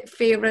of my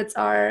favorites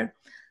are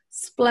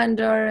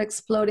Splendor,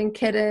 Exploding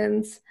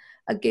Kittens,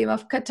 a game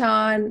of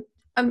Catan.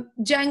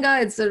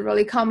 Jenga, it's a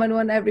really common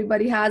one.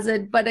 Everybody has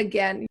it. But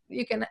again,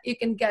 you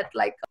can get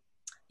like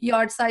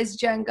yard-sized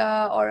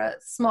Jenga or a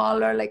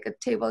smaller, like a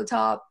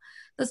tabletop.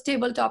 Those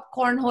tabletop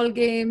cornhole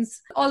games,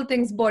 all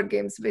things board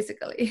games,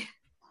 basically.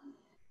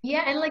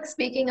 Yeah, and like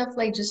speaking of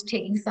like just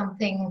taking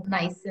something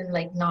nice and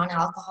like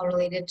non-alcohol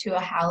related to a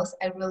house,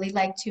 I really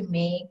like to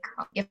make,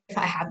 if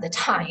I have the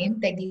time,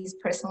 like these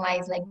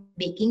personalized like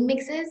baking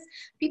mixes.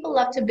 People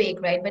love to bake,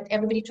 right? But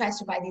everybody tries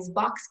to buy these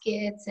box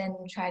kits and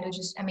try to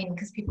just,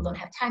 because people don't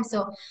have time.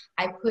 So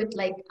I put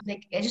like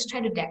I just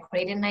try to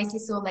decorate it nicely.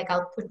 So like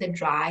I'll put the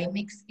dry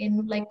mix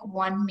in like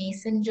one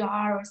mason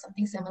jar or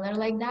something similar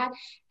like that.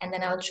 And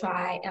then I'll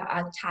tie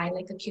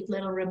like a cute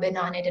little ribbon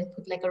on it and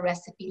put like a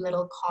recipe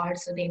little card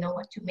so they know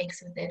what to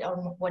mix with it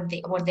or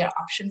what their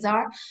options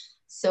are.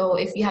 So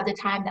if you have the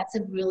time, that's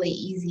a really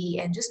easy,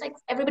 and just like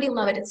everybody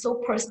love it. It's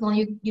so personal.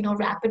 You know,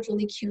 wrap it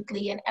really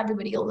cutely and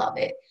everybody will love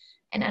it.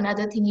 And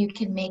another thing you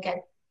can make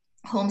at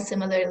home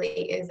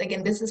similarly is,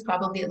 again, this is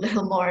probably a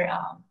little more,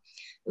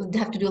 you'll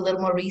have to do a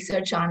little more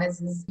research on,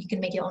 is you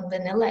can make your own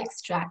vanilla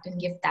extract and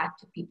give that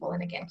to people.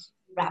 And again,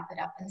 wrap it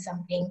up in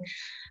something.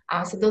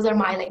 So those are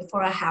my, like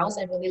for a house,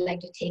 I really like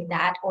to take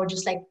that, or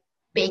just like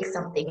bake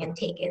something and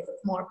take it.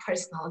 It's more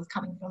personal. It's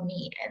coming from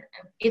me. And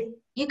if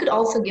you could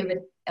also give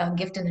it a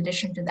gift in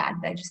addition to that,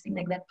 but I just think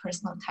like that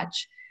personal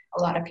touch,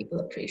 a lot of people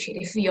appreciate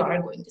if you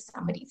are going to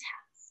somebody's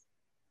house.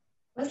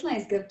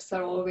 Personalized gifts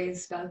are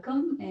always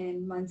welcome.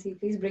 And Mansi,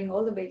 please bring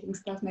all the baking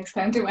stuff next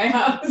time to my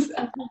house.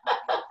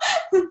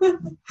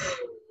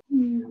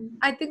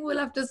 I think we'll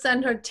have to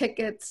send her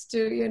tickets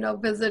to,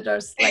 visit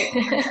us. Like,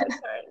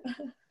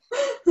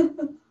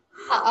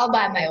 I'll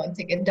buy my own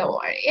ticket. Don't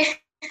worry.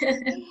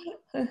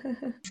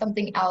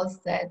 Something else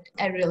that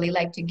I really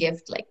like to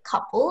gift like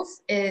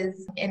couples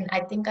is, and I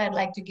think I'd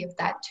like to give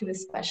that to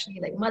especially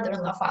like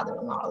mother-in-law,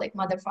 father-in-law, like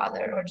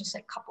mother-father, or just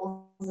like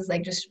couples, is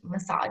like just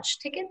massage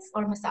tickets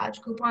or massage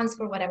coupons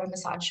for whatever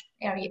massage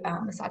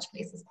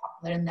place is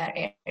popular in that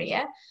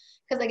area.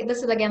 Because like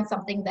this is again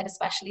something that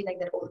especially like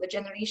that older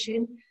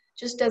generation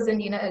just doesn't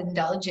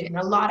indulge in.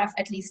 A lot of,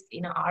 at least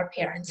our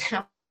parents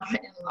and our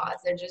in-laws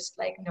are just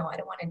like, no, I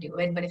don't want to do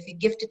it. But if you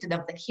gift it to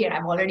them, like, here,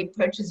 I've already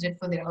purchased it,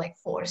 for they're like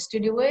forced to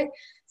do it.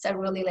 So I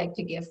really like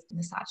to gift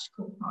massage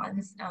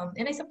coupons.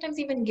 And I sometimes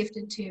even gift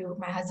it to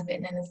my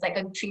husband, and it's like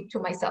a treat to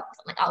myself.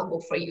 I'm like, I'll go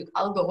for you.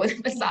 I'll go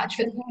with massage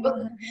with you.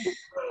 So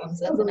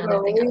that's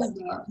another thing I love to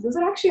do. Those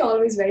are actually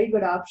always very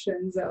good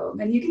options.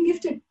 And you can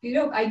gift it.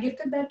 I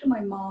gifted that to my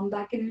mom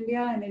back in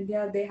India. In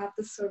India, they have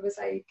this service.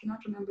 I cannot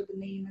remember the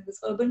name. It was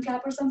Urban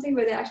Clap or something,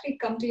 where they actually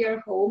come to your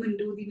home and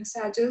do the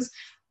massages.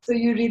 So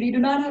you really do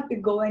not have to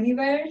go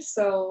anywhere.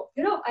 So,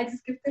 I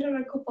just gifted her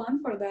a coupon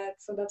for that.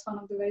 So that's one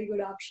of the very good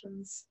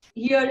options.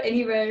 Here,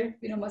 anywhere,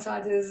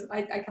 massages.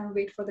 I can't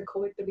wait for the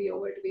COVID to be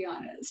over, to be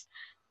honest.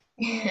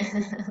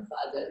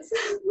 Massages.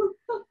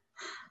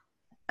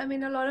 I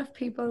mean, a lot of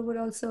people would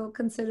also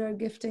consider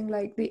gifting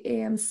like the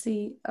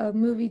AMC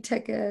movie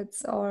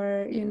tickets,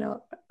 or,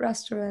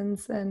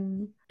 restaurants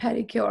and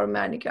pedicure,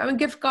 manicure. I mean,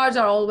 gift cards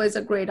are always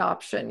a great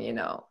option,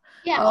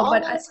 Yeah, all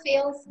else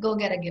fails, go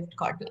get a gift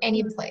card to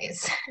any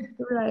place.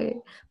 Right.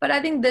 But I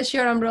think this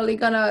year I'm really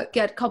going to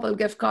get a couple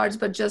gift cards,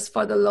 but just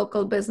for the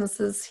local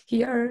businesses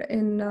here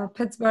in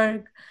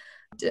Pittsburgh.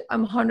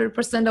 I'm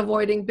 100%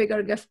 avoiding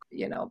bigger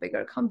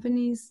bigger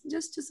companies,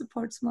 just to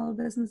support small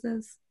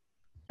businesses.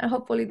 And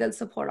hopefully they'll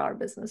support our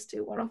business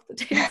too one of the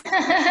days.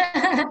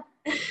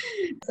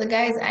 So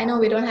guys, I know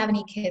we don't have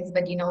any kids,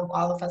 but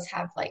all of us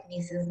have like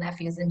nieces,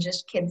 nephews, and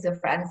just kids of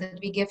friends that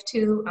we give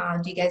to.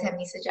 Do you guys have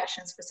any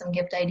suggestions for some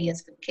gift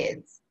ideas for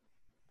kids?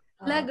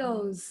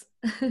 Legos.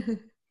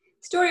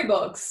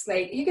 Storybooks.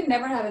 Like, you can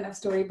never have enough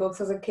storybooks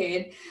as a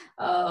kid.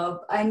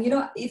 And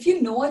if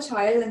you know a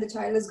child and the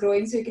child is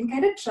growing, so you can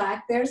kind of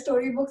track their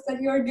storybooks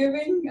that you're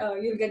giving,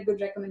 you'll get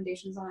good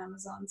recommendations on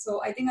Amazon.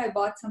 So I think I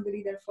bought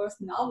somebody their first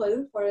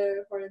novel,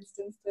 for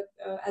instance, that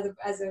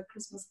as a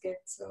Christmas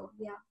gift. So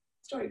yeah,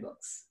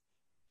 storybooks.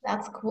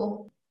 That's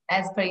cool.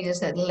 As per you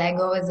said,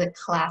 Lego is a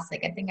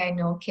classic. I think I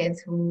know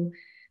kids who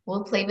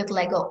will play with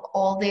Lego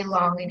all day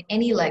long, in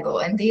any Lego,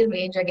 and they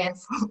range again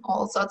from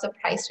all sorts of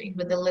price range,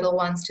 with the little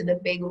ones to the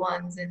big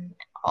ones, and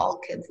all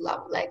kids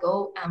love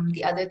Lego.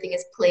 The other thing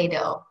is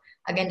Play-Doh.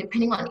 Again,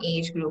 depending on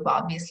age group,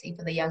 obviously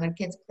for the younger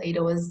kids,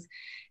 Play-Doh is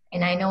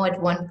And I know at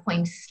one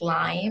point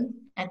slime,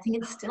 I think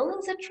it still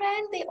is a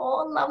trend. They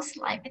all love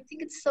slime. I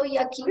think it's so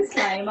yucky. What is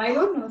slime? I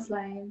don't know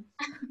slime.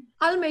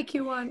 I'll make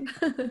you one.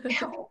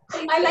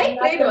 I like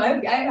Play-Doh.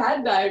 I've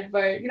had that,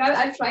 but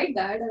I've tried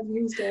that. I've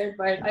used it,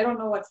 but I don't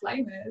know what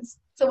slime is.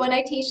 So when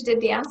I teach the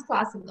dance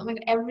classes, oh my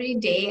God, every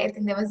day, I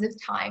think there was this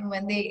time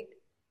when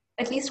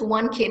at least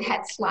one kid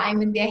had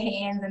slime in their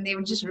hands and they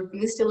would just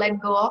refuse to let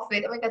go of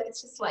it. Oh my God,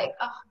 it's just like,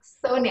 oh,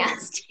 so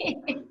nasty.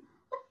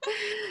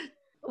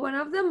 One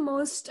of the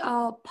most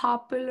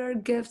popular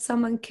gifts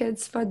among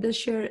kids for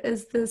this year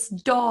is this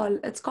doll.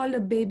 It's called a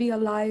Baby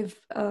Alive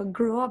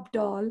grow up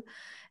doll.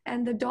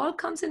 And the doll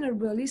comes in a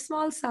really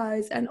small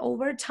size, and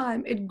over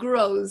time it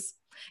grows.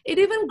 It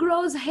even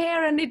grows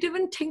hair and it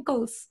even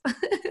tinkles.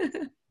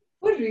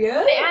 Oh,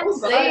 really? Oh,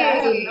 God, I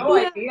have no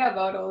idea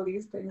about all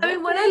these things. I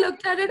mean, when I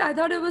looked at it, I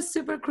thought it was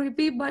super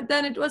creepy, but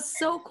then it was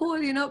so cool,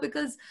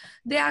 because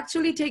they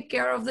actually take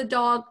care of the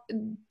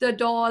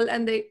doll,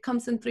 and it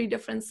comes in 3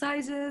 different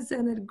sizes,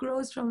 and it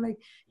grows from like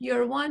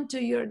year 1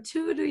 to year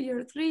 2 to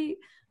year 3,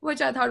 which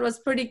I thought was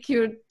pretty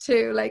cute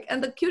too.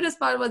 And the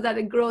cutest part was that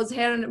it grows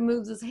hair and it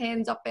moves its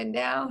hands up and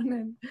down,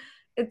 and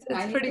it's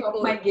pretty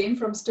cool. My game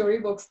from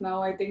storybooks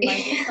now. I think my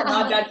games are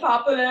not that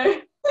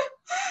popular.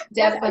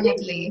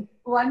 Definitely.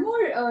 One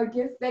more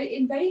gift,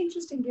 very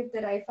interesting gift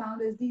that I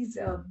found is these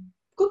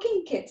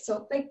cooking kits.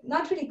 So like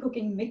not really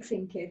cooking,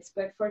 mixing kits,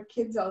 but for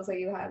kids also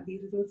you have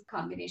these little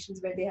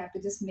combinations where they have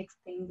to just mix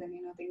things and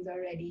things are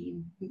ready,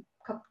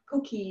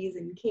 cookies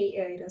and cake,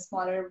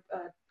 smaller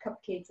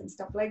cupcakes and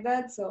stuff like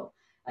that. So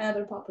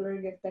another popular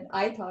gift that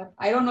I thought,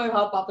 I don't know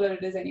how popular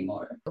it is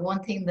anymore.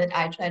 One thing that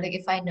I try to,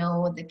 if I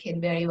know the kid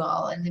very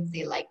well and if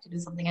they like to do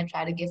something, I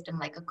try to gift them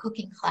like a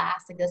cooking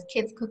class. Like there's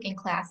kids cooking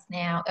class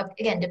now,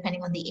 again,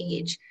 depending on the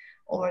age,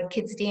 or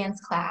kids dance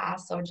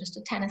class, or just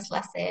a tennis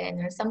lesson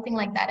or something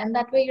like that. And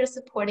that way you're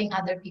supporting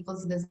other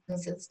people's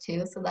businesses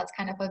too. So that's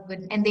kind of a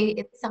good, and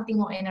it's something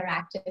more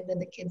interactive that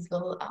the kids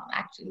will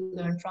actually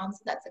learn from. So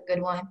that's a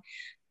good one.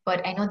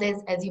 But I know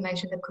there's, as you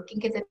mentioned, the cooking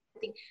kits, I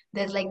think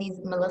there's like these,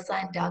 Melissa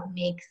and Doug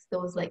makes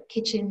those like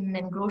kitchen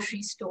and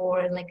grocery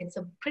store, and like it's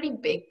a pretty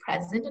big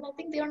present. And I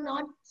think they're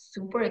not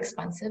super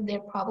expensive. They're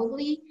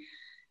probably,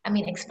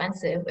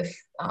 expensive if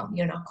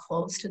you're not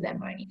close to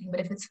them or anything. But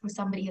if it's for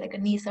somebody like a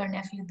niece or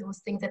nephew, those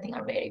things I think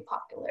are very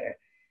popular.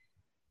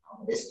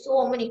 There's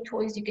so many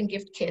toys you can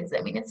gift kids.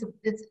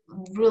 It's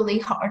really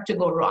hard to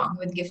go wrong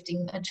with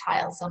gifting a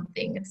child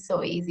something. It's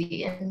so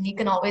easy. And you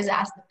can always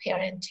ask the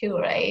parent too,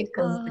 right?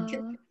 Because the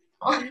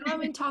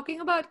kids.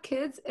 Talking about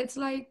kids, it's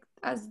like,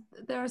 as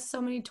there are so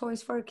many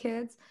toys for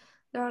kids,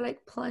 there are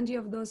like plenty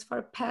of those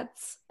for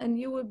pets. And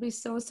you would be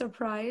so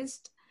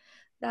surprised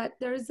that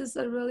there is this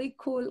a really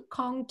cool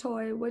Kong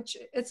toy, which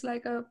it's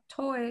like a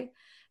toy,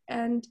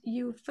 and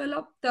you fill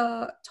up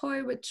the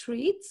toy with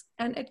treats,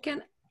 and it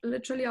can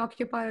literally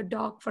occupy a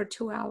dog for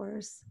 2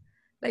 hours.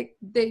 Like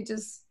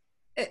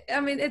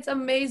it's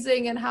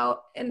amazing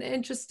and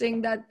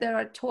interesting that there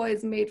are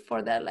toys made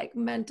for that, like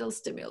mental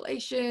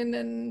stimulation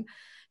and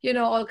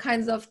all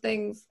kinds of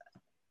things.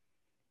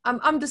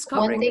 I'm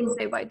discovering it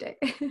day by day.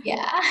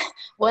 Yeah.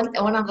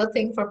 One other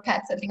thing for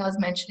pets, I think I was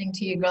mentioning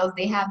to you girls,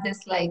 they have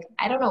this, like,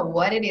 I don't know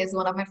what it is.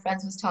 One of my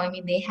friends was telling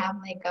me they have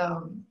like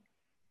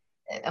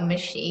a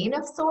machine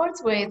of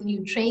sorts where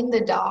you train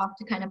the dog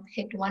to kind of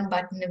hit one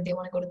button if they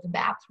want to go to the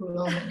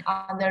bathroom, and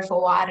other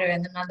for water,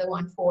 and another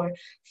one for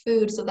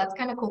food. So that's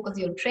kind of cool because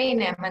you'll train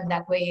them, and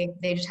that way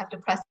they just have to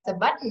press the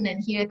button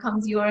and here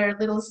comes your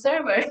little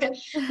server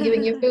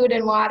giving you food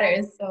and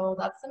water. So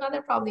that's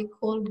another probably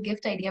cool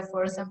gift idea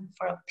for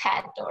a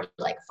pet, or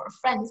like for a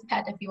friend's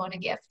pet if you want to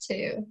gift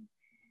too.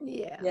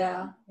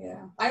 Yeah.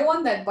 I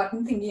want that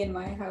button thingy in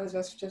my house.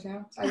 Just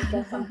I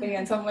get something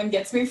and someone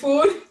gets me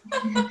food.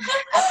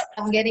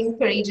 I'm getting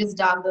Courageous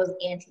Dog those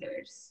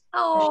antlers.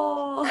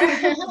 Oh.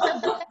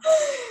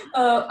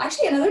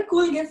 Actually, another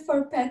cool gift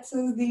for pets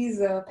is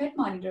these pet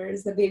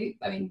monitors. The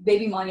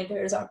baby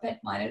monitors or pet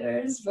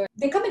monitors. But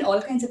they come in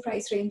all kinds of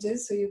price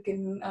ranges, so you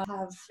can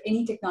have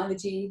any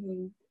technology.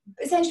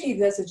 Essentially,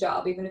 there's a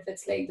job, even if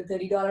it's like the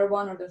 $30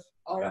 one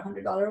or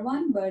 $100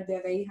 one. But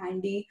they're very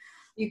handy.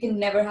 You can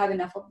never have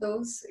enough of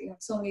those. You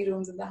have so many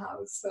rooms in the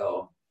house,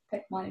 so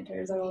pet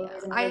monitors are always.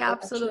 I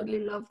absolutely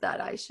love that,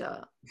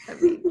 Aisha.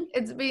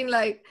 It's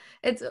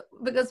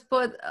because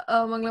both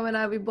Manglam and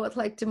I, we both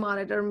like to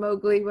monitor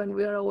Mowgli when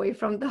we are away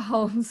from the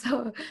home,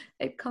 so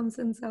it comes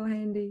in so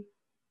handy.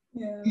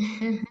 Yeah.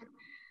 You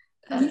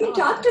can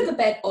talk to the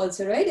pet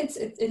also, right?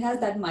 It has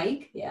that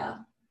mic. Yeah.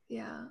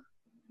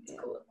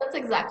 Cool. That's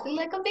exactly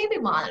like a baby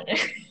monitor.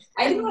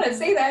 I didn't want to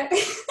say that.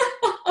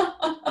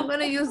 I'm going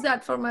to use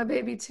that for my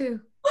baby too.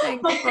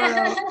 Thanks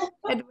for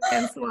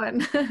advanced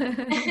one.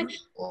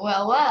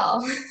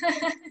 Well.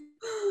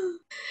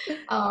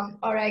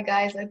 All right,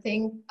 guys, I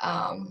think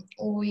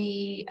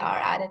we are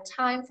out of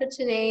time for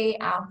today.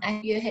 I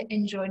hope you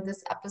enjoyed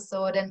this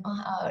episode and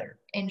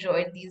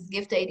enjoyed these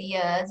gift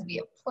ideas. We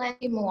have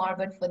plenty more,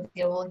 but for the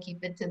year, we'll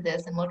keep it to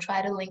this and we'll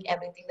try to link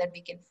everything that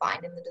we can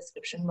find in the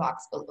description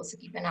box below. So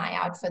keep an eye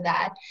out for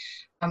that.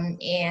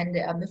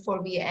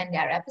 Before we end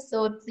our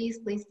episode, please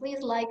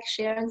like,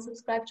 share, and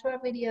subscribe to our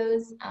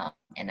videos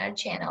and our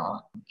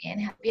channel. And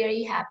have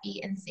very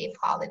happy and safe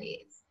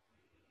holidays.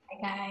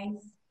 Bye,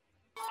 guys.